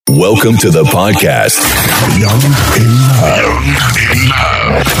Welcome to the podcast, Young in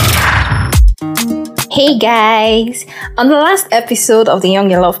Love. Hey guys! On the last episode of the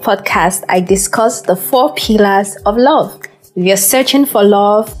Young in Love podcast, I discussed the 4 pillars of love. If you're searching for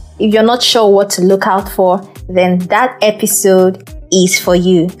love, if you're not sure what to look out for, then that episode is for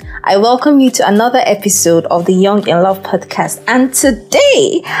you. I welcome you to another episode of the Young in Love podcast, and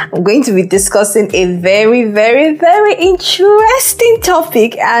today I'm going to be discussing a very interesting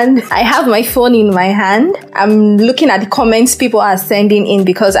topic, and I have my phone in my hand. I'm looking at the comments people are sending in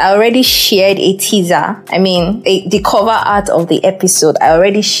because I already shared a teaser. The cover art of the episode. I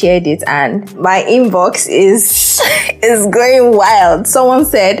already shared it, and my inbox is going wild. Someone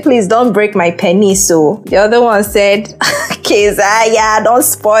said, "Please don't break my penny." So the other one said, Keziah, don't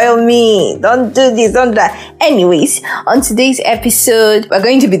spoil me. Don't do this, don't do that. Anyways, on today's episode, we're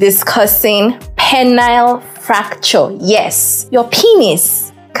going to be discussing penile fracture. Yes, your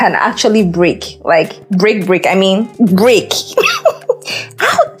penis can actually break. Break.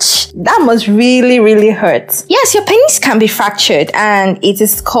 Ouch! That must really hurt. Yes, your penis can be fractured, and it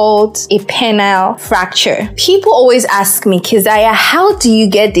is called a penile fracture. People always ask me, Keziah, how do you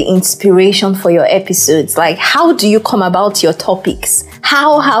get the inspiration for your episodes? How do you come about your topics?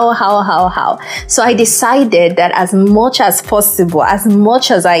 How? So I decided that as much as possible, as much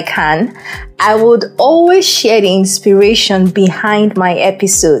as I can, I would always share the inspiration behind my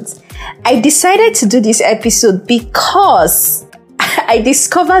episodes. I decided to do this episode because I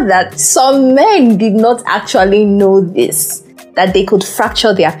discovered that some men did not actually know this, that they could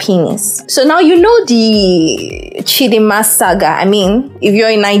fracture their penis. So now you know the Chidinma saga. If you're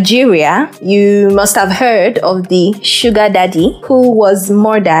in Nigeria, you must have heard of the sugar daddy who was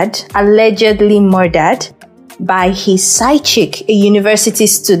allegedly murdered by his side chick, a university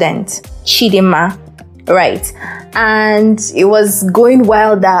student, Chidinma. Right. And it was going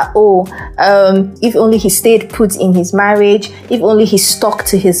wild that, if only he stayed put in his marriage, if only he stuck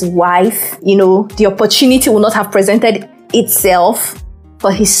to his wife, the opportunity would not have presented itself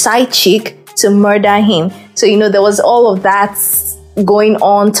for his side chick to murder him. So, there was all of that going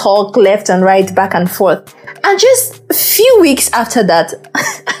on, talk left and right, back and forth. And just a few weeks after that,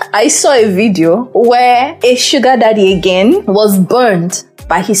 I saw a video where a sugar daddy again was burned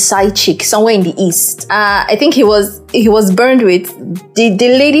by his side chick somewhere in the east. I think he was burned with the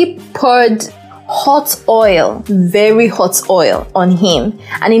lady poured hot oil, very hot oil on him,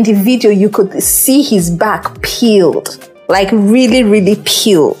 and in the video you could see his back peeled, really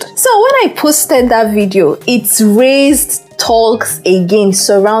peeled. So when I posted that video, it raised talks again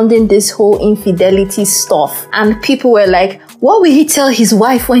surrounding this whole infidelity stuff, and people were like, what will he tell his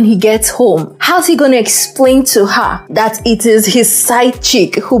wife when he gets home? How's he going to explain to her that it is his side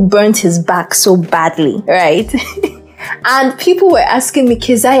chick who burnt his back so badly, right? And people were asking me,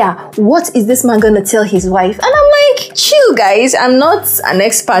 Keziah, what is this man going to tell his wife? And I'm like, chill guys, I'm not an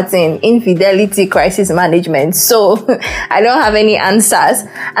expert in infidelity crisis management, so I don't have any answers.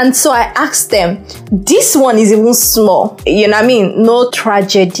 And so I asked them, this one is even small. No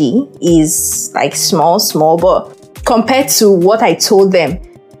tragedy is small, but compared to what I told them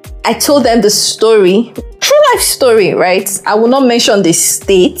the story, true life story, right? I will not mention the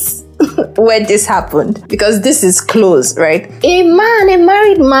states where this happened because this is close, right? A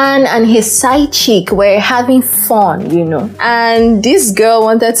married man and his side chick were having fun, and this girl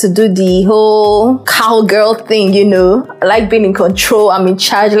wanted to do the whole cowgirl thing, I like being in control, I'm in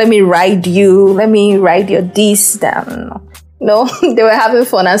charge, let me ride your this, that. No, they were having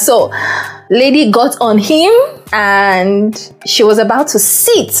fun. And so lady got on him and she was about to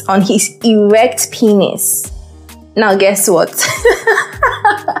sit on his erect penis. Now guess what?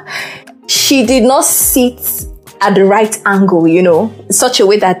 She did not sit at the right angle, in such a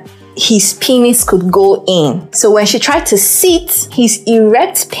way that his penis could go in. So when she tried to sit, his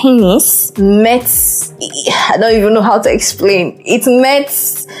erect penis met, I don't even know how to explain, it met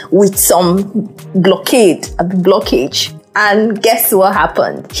with some blockage. And guess what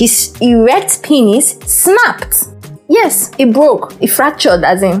happened? His erect penis snapped. Yes, it broke. It fractured,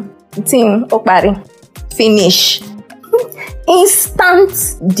 as in, finish. Instant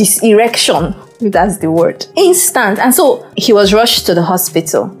diserection, if that's the word. Instant. And so he was rushed to the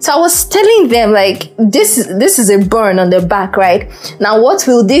hospital. So I was telling them, this is a burn on the back, right? Now what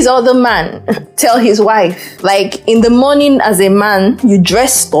will this other man tell his wife? In the morning, as a man, you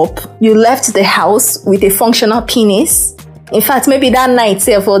dressed up, you left the house with a functional penis. In fact, maybe that night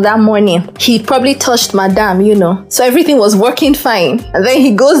or that morning, he probably touched madam, So everything was working fine. And then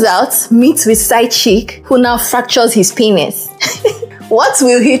he goes out, meets with side chick, who now fractures his penis. What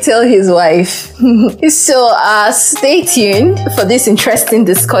will he tell his wife? So stay tuned for this interesting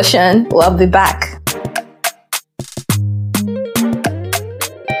discussion. We'll be back.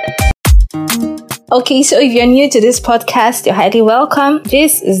 Okay, so if you're new to this podcast, you're highly welcome.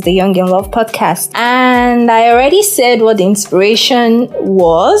 This is the Young in Love podcast. And I already said what the inspiration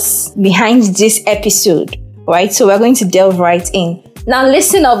was behind this episode, right? So we're going to delve right in. Now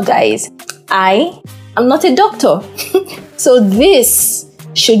listen up, guys. I am not a doctor. So this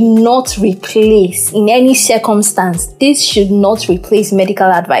should not replace, in any circumstance, this should not replace medical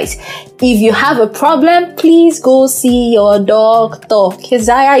advice. If you have a problem, please go see your doctor.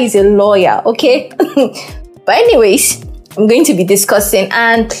 Keziah is a lawyer, okay? But anyways, I'm going to be discussing,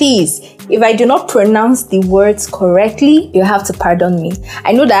 and please, if I do not pronounce the words correctly, you have to pardon me.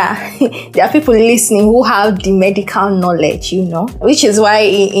 I know that there are people listening who have the medical knowledge, which is why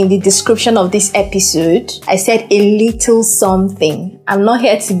in the description of this episode, I said a little something. I'm not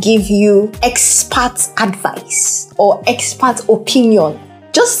here to give you expert advice or expert opinion.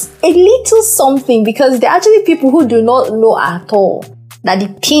 Just a little something, because there are actually people who do not know at all that the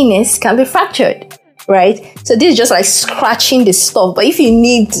penis can be fractured. Right? So this is just like scratching the stuff. But if you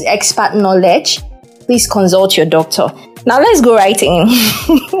need expert knowledge, please consult your doctor. Now let's go right in.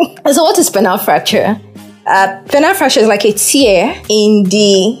 So what is penile fracture? Penile fracture is like a tear in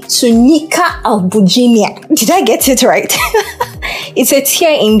the tunica albuginea. Did I get it right? It's a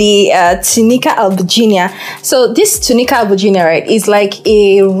tear in the tunica albuginea. So this tunica albuginea, right, is like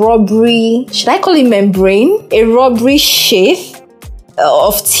a rubbery, should I call it membrane? A rubbery sheath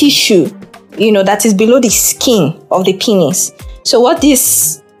of tissue, that is below the skin of the penis. So what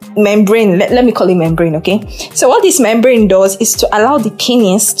this membrane, let me call it membrane, okay? So what this membrane does is to allow the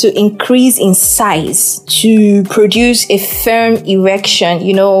penis to increase in size to produce a firm erection.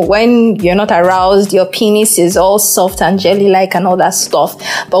 When you're not aroused, your penis is all soft and jelly-like and all that stuff.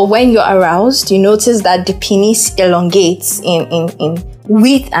 But when you're aroused, you notice that the penis elongates in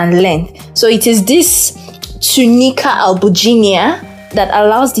width and length. So it is this tunica albuginea that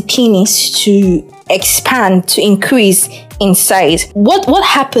allows the penis to expand, to increase in size. What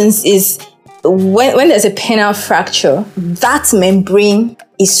happens is when there's a penile fracture, that membrane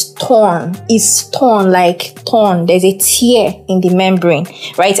is torn. There's a tear in the membrane,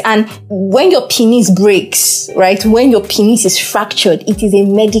 right? And when your penis breaks, right, when your penis is fractured, it is a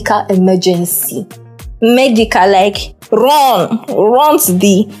medical emergency. Run to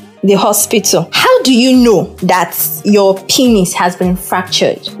the hospital. How do you know that your penis has been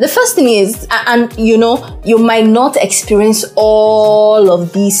fractured? The first thing is, and you might not experience all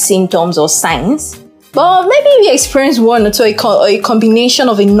of these symptoms or signs, but maybe you experience one or two, or a combination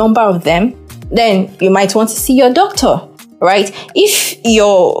of a number of them, then you might want to see your doctor, right? If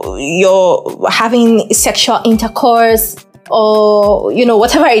you're having sexual intercourse, or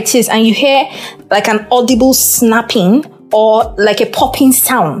whatever it is, and you hear like an audible snapping or like a popping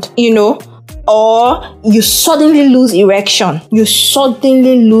sound, or you suddenly lose erection,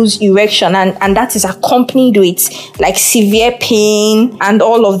 and that is accompanied with like severe pain and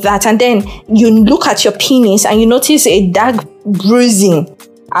all of that. And then you look at your penis and you notice a dark bruising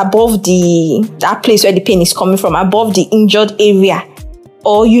above that place where the pain is coming from, above the injured area.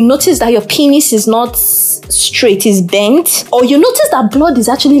 Or you notice that your penis is not straight, is bent. Or you notice that blood is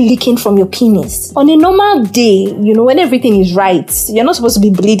actually leaking from your penis. On a normal day, when everything is right, you're not supposed to be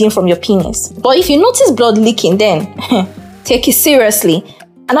bleeding from your penis. But if you notice blood leaking, then take it seriously.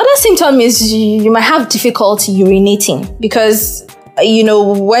 Another symptom is you might have difficulty urinating, because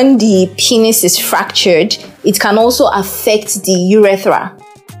when the penis is fractured, it can also affect the urethra.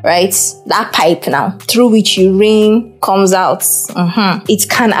 Right? That pipe now, through which urine comes out. It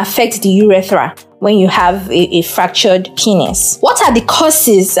can affect the urethra when you have a fractured penis. What are the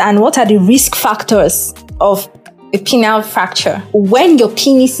causes and what are the risk factors of a penile fracture? When your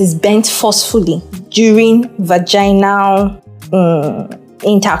penis is bent forcefully during vaginal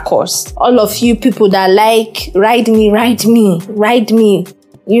intercourse. All of you people that like, ride me.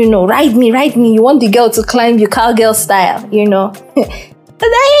 You want the girl to climb you cowgirl style,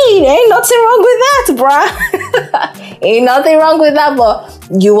 Ain't nothing wrong with that, bruh. Ain't nothing wrong with that,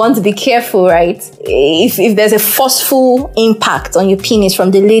 but you want to be careful, right? If there's a forceful impact on your penis from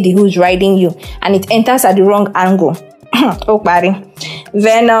the lady who's riding you and it enters at the wrong angle, then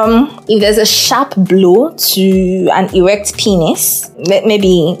if there's a sharp blow to an erect penis,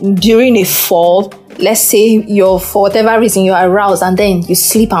 maybe during a fall, let's say for whatever reason you're aroused and then you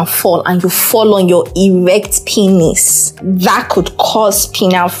slip and fall on your erect penis, that could cause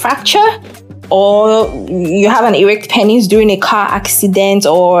penile fracture. Or you have an erect penis during a car accident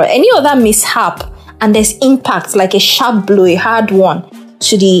or any other mishap and there's impact, like a sharp blow, a hard one,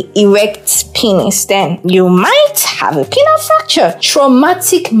 to the erect penis, then you might have a penile fracture.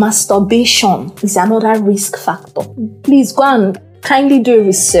 Traumatic masturbation is another risk factor. Please go and kindly do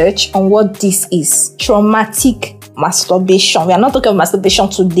research on what this is. Traumatic masturbation. We are not talking about masturbation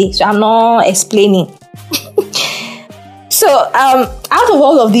today, so I'm not explaining. So, out of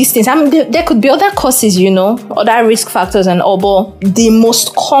all of these things, there could be other causes, other risk factors and all, but the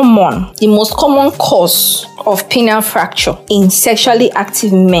most common cause of penile fracture in sexually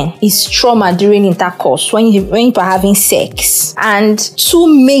active men is trauma during intercourse, when you are having sex. And two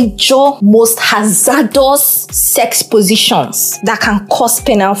major, most hazardous sex positions that can cause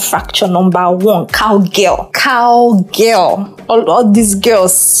penile fracture. Number one, cowgirl. All these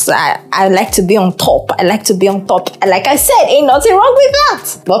girls, I like to be on top. And like I said, ain't nothing wrong with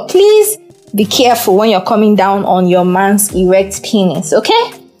that. But please be careful when you're coming down on your man's erect penis,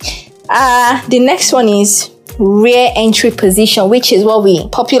 okay? The next one is rear entry position, which is what we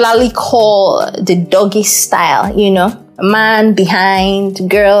popularly call the doggy style, man behind,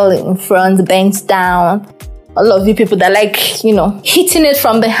 girl in front, bent down. All of you people that like, hitting it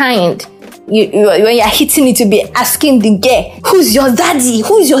from behind. When you're hitting it, to be asking the girl, who's your daddy?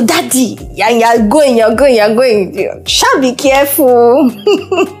 And you're going. Shall be careful.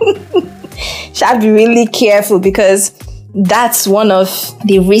 Shall be really careful, because that's one of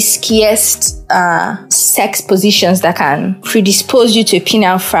the riskiest sex positions that can predispose you to a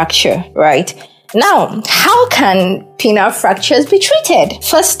penile fracture, right? Now, how can penile fractures be treated?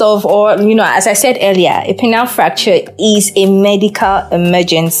 First of all, as I said earlier, a penile fracture is a medical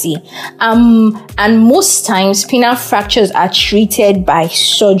emergency. And most times, penile fractures are treated by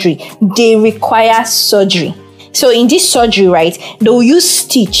surgery. They require surgery. So in this surgery, right, they'll use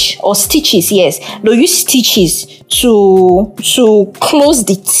stitches, yes. They'll use stitches to close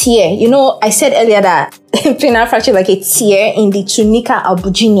the tear. I said earlier that penile fracture like a tear in the tunica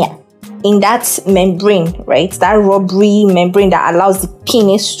albuginea, in that membrane, right? That rubbery membrane that allows the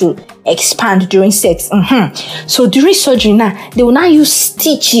penis to expand during sex. So during surgery now, they will now use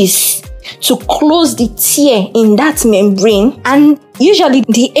stitches to close the tear in that membrane. And usually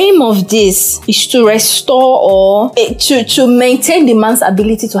the aim of this is to restore or to maintain the man's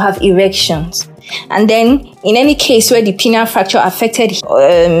ability to have erections. And then in any case where the penile fracture affected his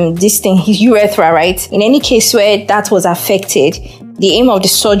urethra, right? In any case where that was affected, the aim of the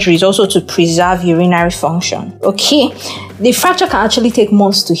surgery is also to preserve urinary function. Okay? The fracture can actually take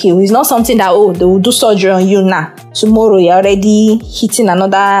months to heal. It's not something that, they will do surgery on you now. Tomorrow you're already hitting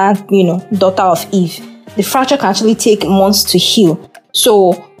another, daughter of Eve. The fracture can actually take months to heal.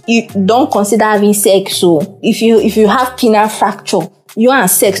 So you don't consider having sex. So if you have penile fracture, you and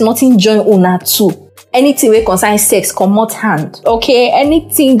sex, nothing join una too. Anything wey concern sex, comot hand. Okay?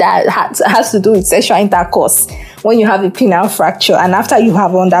 Anything that has to do with sexual intercourse, when you have a penile fracture and after you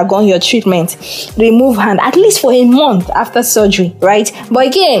have undergone your treatment, remove hand at least for a month after surgery, right? But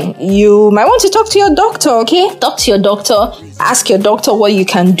again, you might want to talk to your doctor, okay? Talk to your doctor, ask your doctor what you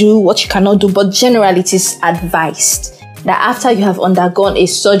can do, what you cannot do, but generally it is advised that after you have undergone a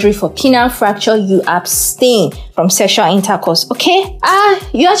surgery for penile fracture, you abstain from sexual intercourse, okay?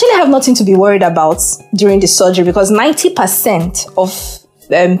 You actually have nothing to be worried about during the surgery, because 90% of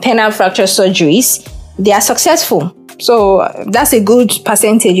penile fracture surgeries, they are successful. So that's a good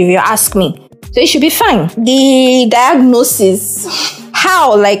percentage if you ask me. So it should be fine. The diagnosis,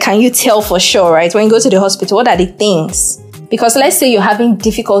 how can you tell for sure, right? When you go to the hospital, what are the things? Because let's say you're having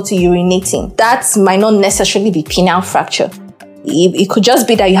difficulty urinating. That might not necessarily be penile fracture. It could just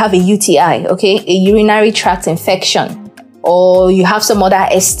be that you have a UTI, okay? A urinary tract infection. Or you have some other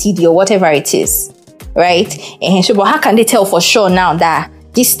STD or whatever it is, right? So, but how can they tell for sure now that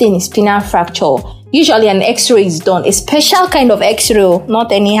this thing is penile fracture? Usually an X-ray is done. A special kind of X-ray,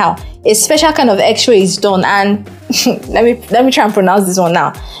 not anyhow. A special kind of X-ray is done. And let me try and pronounce this one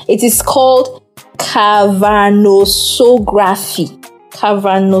now. It is called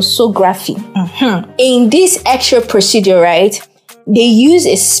cavanosography. In this X-ray procedure, right, they use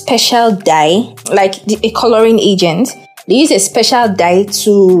a special dye, like a coloring agent. They use a special dye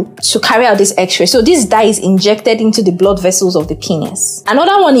to carry out this X-ray. So this dye is injected into the blood vessels of the penis.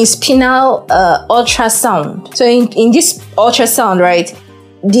 Another one is penile ultrasound. So in this ultrasound, right,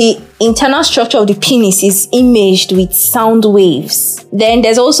 the internal structure of the penis is imaged with sound waves. Then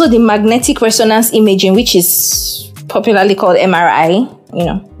there's also the magnetic resonance imaging, which is popularly called MRI.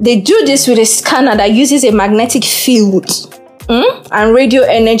 They do this with a scanner that uses a magnetic field and radio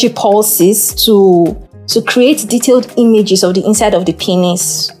energy pulses to create detailed images of the inside of the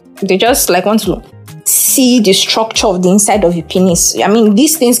penis. They just want to see the structure of the inside of your penis. I mean,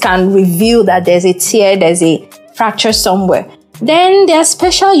 these things can reveal that there's a tear, there's a fracture somewhere. Then there are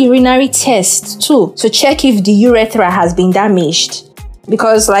special urinary tests too to check if the urethra has been damaged.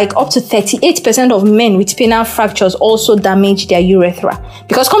 Because like up to 38% of men with penile fractures also damage their urethra.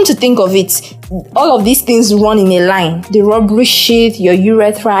 Because come to think of it, all of these things run in a line. The rubbery sheath, your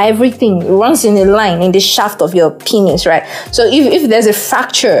urethra, everything runs in a line in the shaft of your penis, right? So if there's a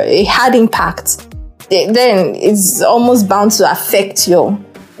fracture, a hard impact, then it's almost bound to affect your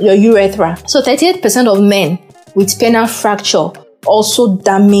urethra. So 38% of men with penile fracture also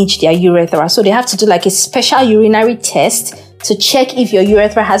damage their urethra. So they have to do like a special urinary test to check if your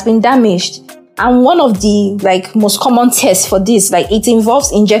urethra has been damaged. And one of the like most common tests for this, like it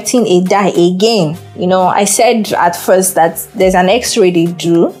involves injecting a dye again. You know, I said at first that there's an x-ray they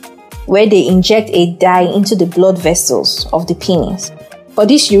do where they inject a dye into the blood vessels of the penis. For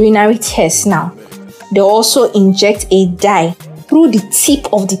this urinary test now, they also inject a dye through the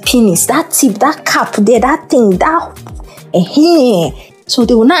tip of the penis. That tip, that cap there, that thing, so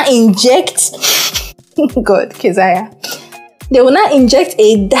they will not inject God, Keziah. They will now inject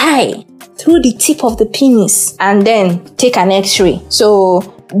a dye through the tip of the penis and then take an x-ray. So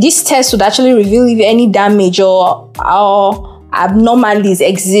this test would actually reveal if any damage or abnormalities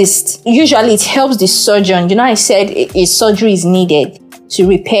exist. Usually it helps the surgeon. You know, I said a surgery is needed to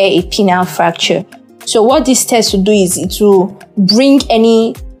repair a penile fracture. So what this test will do is it will bring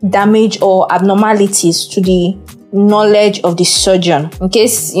any damage or abnormalities to the knowledge of the surgeon. In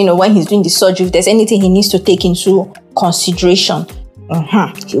case, you know, when he's doing the surgery, if there's anything he needs to take into consideration,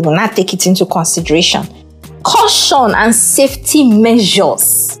 he will not take it into consideration. Caution and safety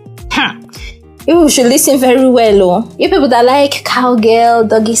measures. You should listen very well, oh. You people that like cowgirl,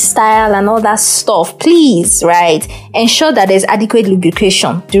 doggy style, and all that stuff, please, right? Ensure that there's adequate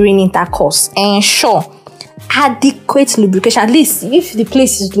lubrication during intercourse. Ensure adequate lubrication. At least if the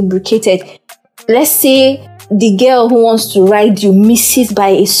place is lubricated, let's say the girl who wants to ride you misses by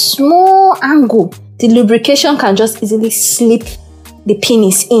a small angle, the lubrication can just easily slip the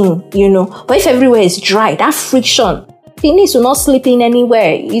penis in, you know. But if everywhere is dry, that friction, penis will not slip in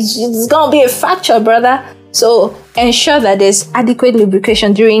anywhere. It's gonna be a fracture, brother. So ensure that there's adequate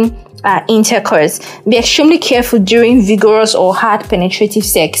lubrication during intercourse. Be extremely careful during vigorous or hard penetrative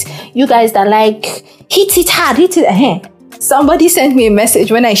sex. You guys that like hit it hard, hit it. Somebody sent me a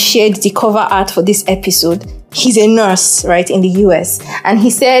message when I shared the cover art for this episode. He's a nurse, right, in the US. And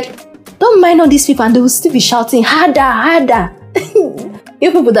he said, don't mind all these people and they will still be shouting, harder, harder.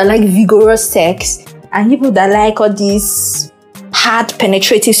 You people that like vigorous sex and people that like all this hard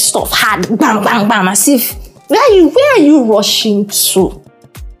penetrative stuff, hard, bang, bang, bang, as if, where are you rushing to?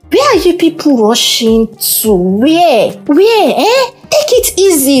 Where are you people rushing to? Where? Take it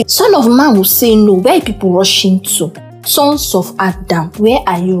easy. Son of man will say no. Where are people rushing to? Sons of Adam, where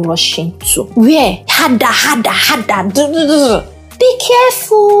are you rushing to? Where? Harder.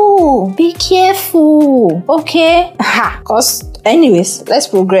 Be careful. Okay? Cause anyways, let's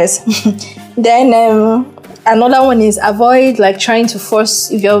progress. Then another one is avoid like trying to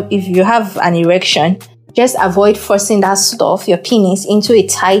force, if you have an erection, just avoid forcing that stuff, your penis, into a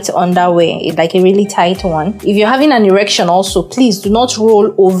tight underwear, like a really tight one. If you're having an erection also, please do not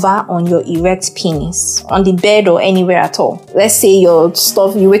roll over on your erect penis, on the bed or anywhere at all. Let's say your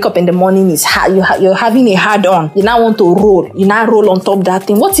stuff, you wake up in the morning, is hard, you're having a hard on. You now want to roll. You now roll on top of that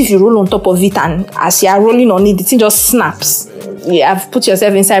thing. What if you roll on top of it and as you are rolling on it, the thing just snaps? You have put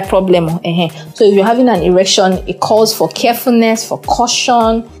yourself inside problem. So if you're having an erection, it calls for carefulness, for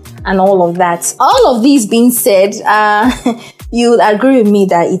caution, and all of that. All of these being said, you would agree with me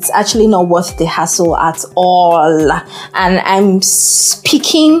that it's actually not worth the hassle at all. And I'm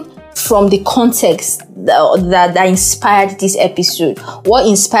speaking from the context that inspired this episode. What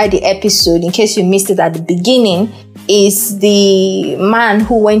inspired the episode, in case you missed it at the beginning, is the man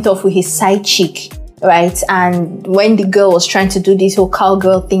who went off with his side chick, right? And when the girl was trying to do this whole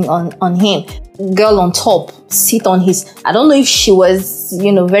cowgirl thing on him, girl on top sit on his, I don't know if she was,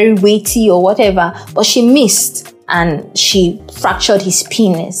 very weighty or whatever, but she missed and she fractured his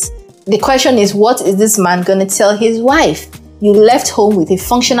penis. The question is, what is this man gonna tell his wife? You left home with a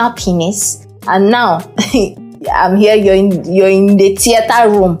functional penis and now I'm here, you're in the theater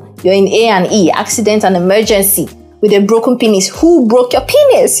room, you're in A&E, accident and emergency, with a broken penis. Who broke your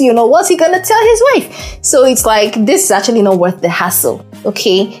penis? What's he gonna tell his wife? So it's like, this is actually not worth the hassle.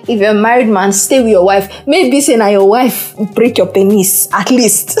 Okay, if you're a married man, stay with your wife. Maybe say now your wife break your penis, at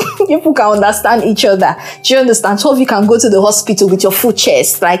least. People can understand each other. Do you understand? So if you can go to the hospital with your full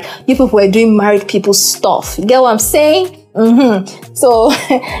chest, like you people were doing married people stuff. You get what I'm saying? So,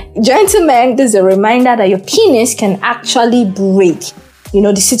 gentlemen, this is a reminder that your penis can actually break. You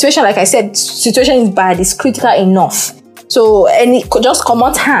know, the situation, like I said, situation is bad, it's critical enough. So, just come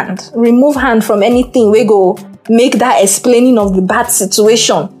out hand, remove hand from anything we go make that explaining of the bad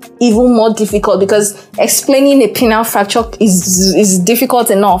situation even more difficult, because explaining a penile fracture is difficult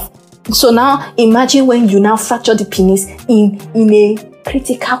enough. So now imagine when you now fracture the penis in a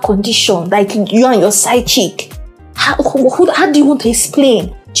critical condition, like you and your side chick. How do you want to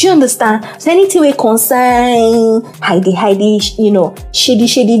explain? Do you understand? So anything we concern hidey, you know, shady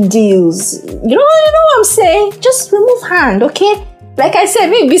deals. You know what I'm saying? Just remove hand, okay? Like I said,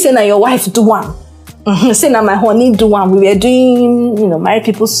 maybe say now your wife do one. Say now my honey do one. We were doing, you know, married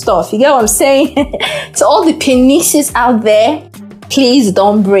people stuff. You get what I'm saying? So all the penises out there, please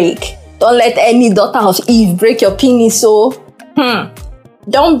don't break. Don't let any daughter of Eve break your penis. So,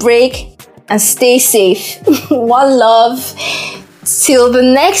 don't break and stay safe. One love. Till the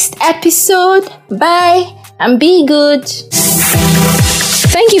next episode. Bye and be good.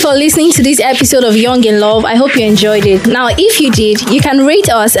 Thank you for listening to this episode of Young in Love. I hope you enjoyed it. Now, if you did, you can rate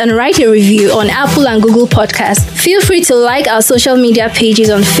us and write a review on Apple and Google Podcasts. Feel free to like our social media pages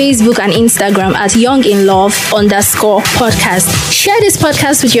on Facebook and Instagram at YoungInLove_podcast. Share this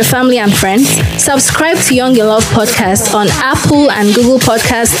podcast with your family and friends. Subscribe to Young in Love Podcast on Apple and Google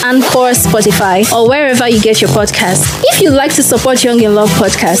Podcasts and or Spotify or wherever you get your podcasts. If you'd like to support Young in Love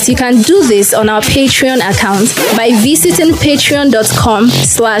Podcast, you can do this on our Patreon account by visiting patreon.com/YoungInLove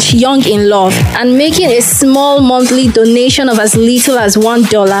and making a small monthly donation of as little as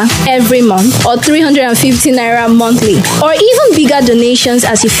 $1 every month or 350 naira monthly, or even bigger donations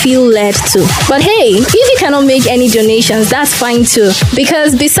as you feel led to. But hey, if you cannot make any donations, that's fine too,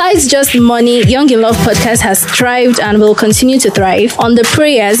 because besides just money, Young in Love Podcast has thrived and will continue to thrive on the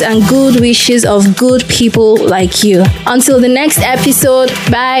prayers and good wishes of good people like you. Until the next episode,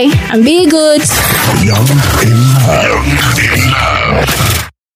 bye and be good. Young in Love.